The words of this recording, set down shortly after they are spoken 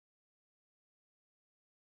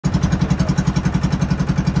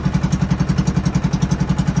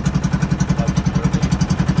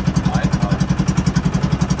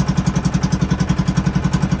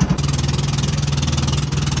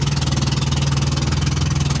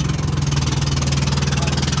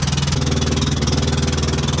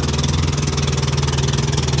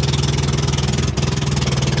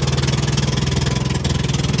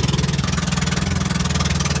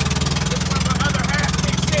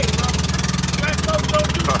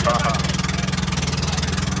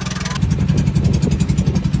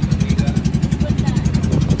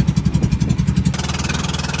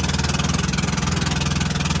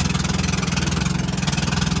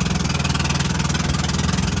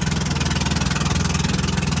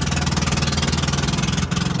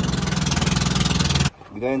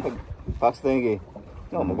Ganyan pag fax tayo lagi.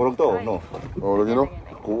 No, magulog to, no. Oh, lagi no?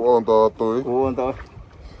 Kuha ang tato eh. Kuha ang tato.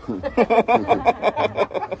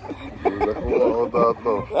 Kuha ang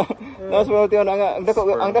tato. Tapos mo tiyon ang dako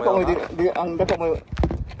mo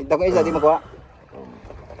dako isa di makuha.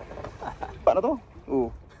 Paano to?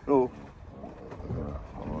 Oo.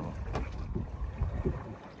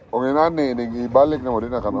 O nga nani, ibalik na mo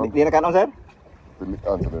din na kanon. Di na kanon, sir?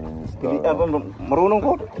 Pilihan sa Nangisda. Pilihan ba? Marunong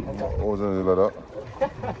ko? Oo, sa nila da.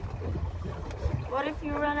 What if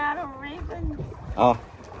you run out of ribbons? Oh,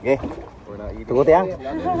 okay. Tugot ya?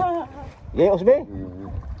 Okay, Usbe?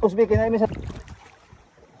 Usbe, kinain mo sa...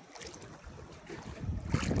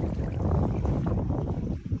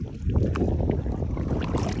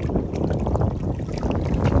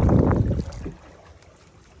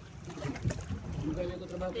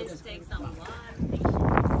 This takes a lot of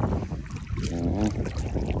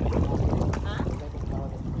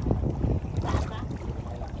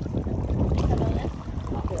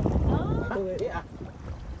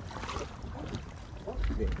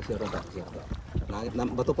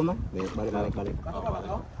Bato pa man? Balik.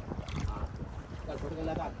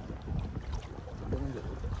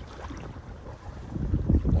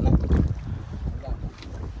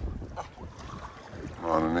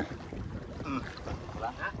 Ano ni?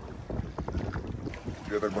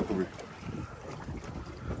 Kita bato bi.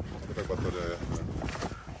 Kita bato dia.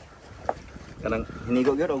 Kanang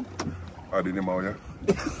hinigo gyud og Adi ni mau ya.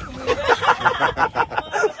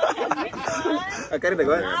 Akari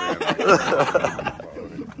dago.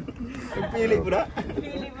 Pili po na.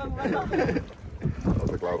 Pili bang bato?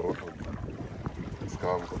 Está claro.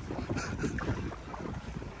 Escamo.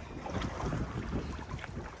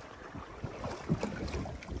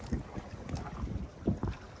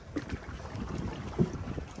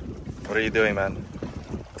 What are you doing, man?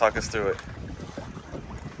 Talk us through it.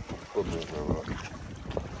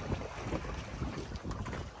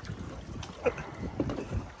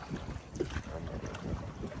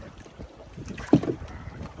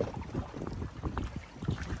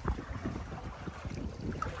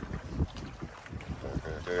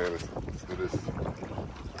 Okay, let's do this.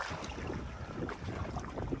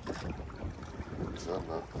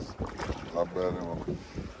 Laban mo.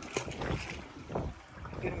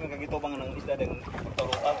 Kini mga gito bang nang isda deng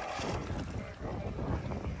pagtaruan.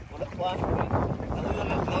 Wala pa. Ano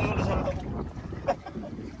yun sa to?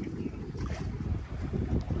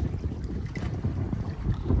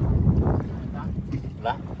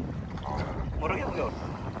 Lah. Muro yun.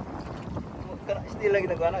 Kana still lagi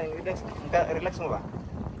nagano, relax mo ba?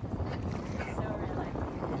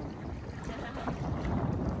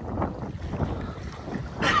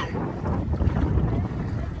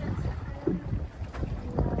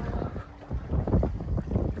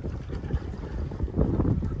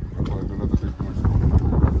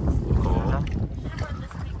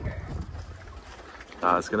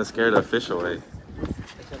 It's gonna scare the fish away.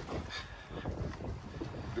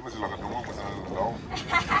 Di ba sila kadungog sa laom?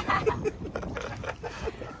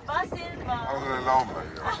 Basil ba? Ano sa laom ba?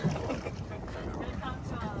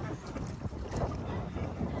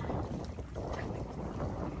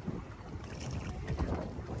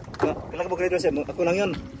 Kailan ka ba grade sir? Ako lang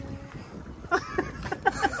yun.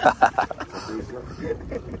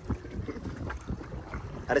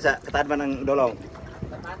 Ada sa kataad man ng dolong?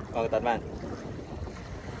 Oh, kataad man.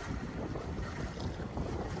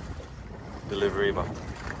 Delivery ba?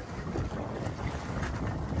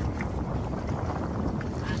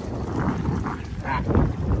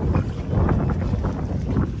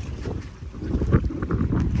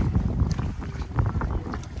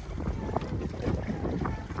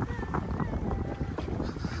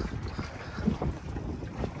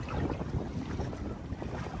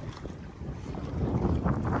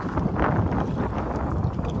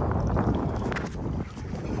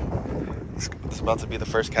 It's about to be the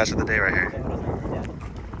first catch of the day right here.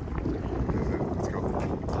 Let's go.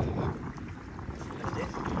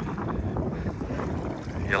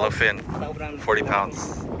 Yellowfin, 40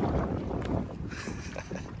 pounds.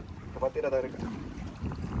 Kapatid na tayo.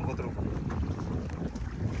 Magkutro.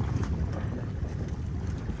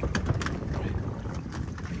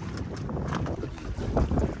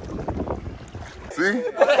 See?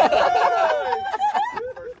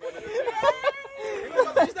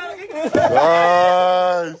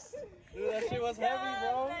 Nice! Dude, that shit was heavy,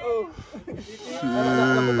 bro.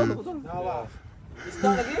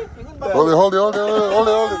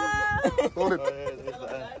 Hold it.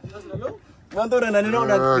 Nganto na nanino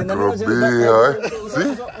na. Grabe, ay.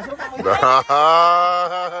 See?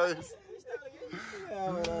 Nice!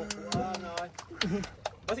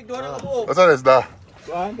 Basig duha na ka buo. What's that is da?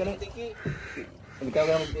 Kuan kanang Ikaw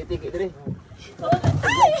ka magtitikit diri.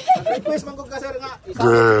 Request man ko ka sir nga. Isa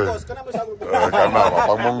Yeah. ko kana mo sa ako. Kana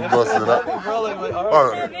mapamunggos na. Rolling my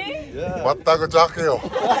arm. Oh, mata ko jake yo.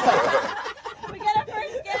 We got a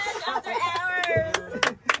first catch after hours.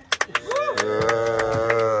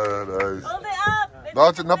 Yeah, nice. Hold it up.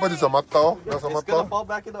 Napa di sa mata oh? Nasa It's mata. gonna fall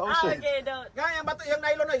back in the Oh, ocean. okay, don't. Gaya yung bato yung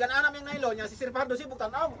nylon oy, ganaan yung nylon nya si Sir Pardo si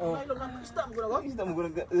buktan aw. Nylon lang isda mo gulaw. Kita mo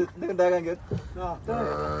gulong dagan gyud.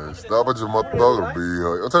 Nice. Dapat sa mata grabe.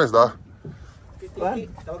 Unsa ni isda? Tiki.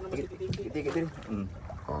 Tawag naman si Tiki. Titikit diri.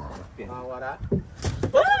 Mawara.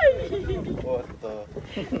 What the?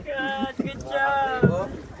 Good job.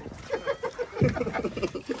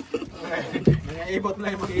 Mga ibot na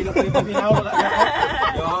yung mag-ilot na yung pabinaw.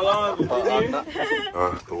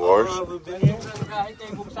 The wars.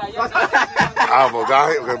 Ah, mo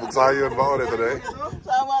gahi kay bugsayon ba ulit today?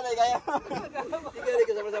 Sama na kaya. Tika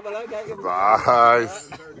ka sama-sama lang kaya. Nice.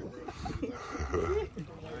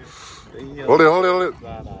 Hold it.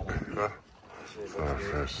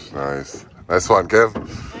 Nice. Nice one, Kev.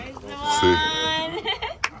 See.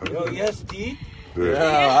 Yo, yes, T.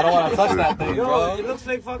 Yeah. I don't want to touch that thing, Yo, bro. it looks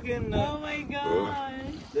like fucking Oh my god.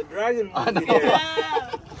 the dragon movie there.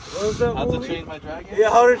 Yeah. What was that How to movie? train my dragon? Yeah,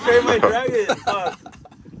 How to Train My Dragon. Fuck.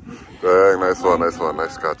 Dang, nice one.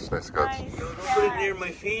 Nice catch. Don't put it near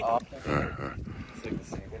my feet.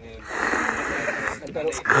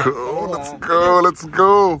 Let's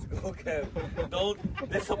go. Okay. Don't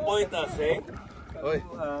disappoint us, eh? Oi.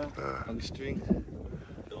 On the string.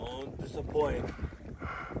 Don't disappoint.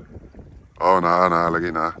 Oh, nah, lagi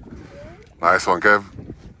na. Nice one, Kev.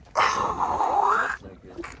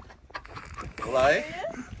 Fly.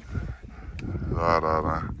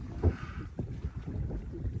 Nah.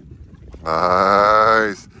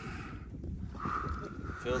 Nice.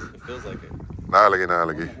 It feels like it. Nah, lagi.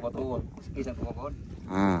 Matuon. Isang kumapon.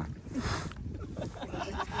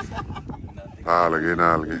 Lagi.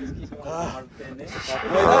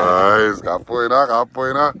 Nice. Kapoy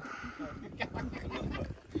na.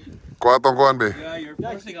 Kuatong kuan be. Yeah, you're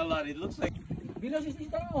forcing a lot. It looks like.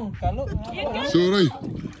 Sorry.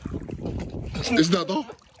 Isda to?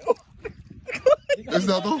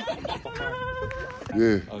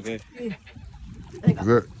 Yeah. Okay. Is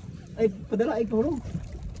it? Ay, padala ay puro.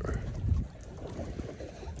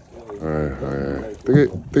 Alright.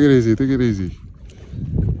 Take it easy.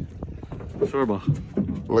 Sure, ba?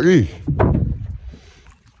 Lagi.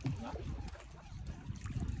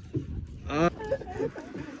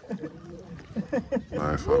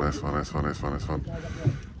 Nice one.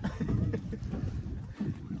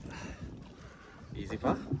 Easy,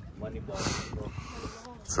 pa?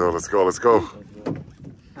 So let's go.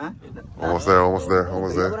 Ha? Almost there.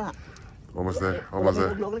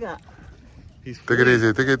 Uglog lang. Take it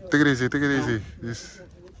easy. Yes.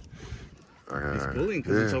 Okay. He's pulling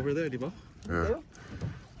because it's over there, di ba? Yeah.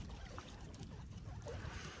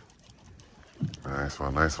 Nice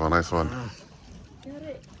one. Got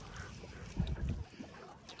it.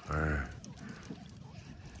 Alright.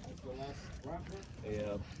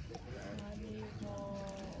 Yeah.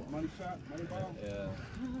 Yeah.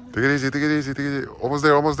 Take it easy. Almost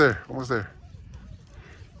there.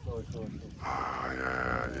 Ah,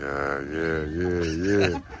 yeah.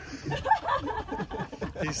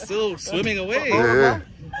 He's still swimming away. Yeah.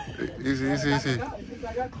 Easy.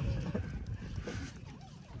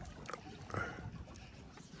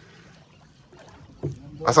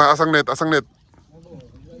 Asang net.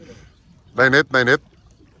 Nine net.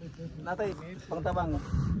 Natay, pangtabang.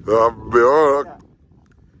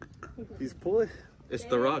 He's pulling. It's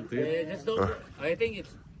the rock, dude. Yeah, just don't. I think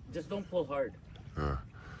it's just don't pull hard. Yeah.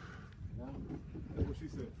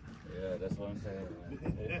 Yeah, that's what I'm saying.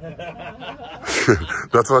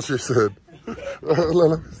 That's what she said.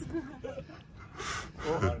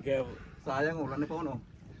 Sayang ulan ni po no.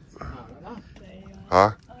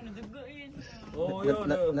 Ha? Oh,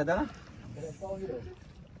 Nadala?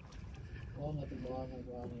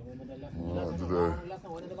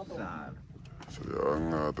 Sayang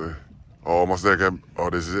ate. Oh, almost there, Kev.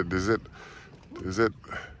 Oh, this is it.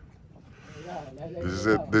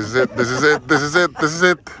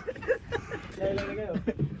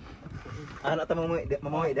 Anak ta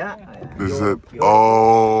mamuhi da. This is it.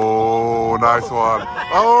 Oh, nice one.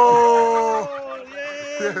 Oh!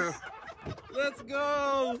 Yes. Let's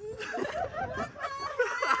go.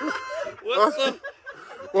 What's up?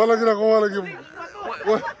 Wala ginagawa lagi.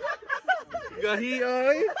 What? Gahi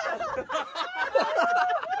ay.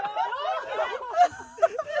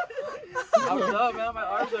 I'm done, man. My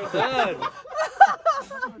arms are dead.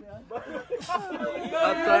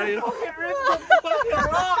 I'm trying to fucking rip the fucking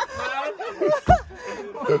rock, man.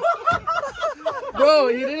 Bro,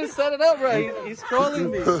 he didn't set it up right. He's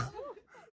trolling me.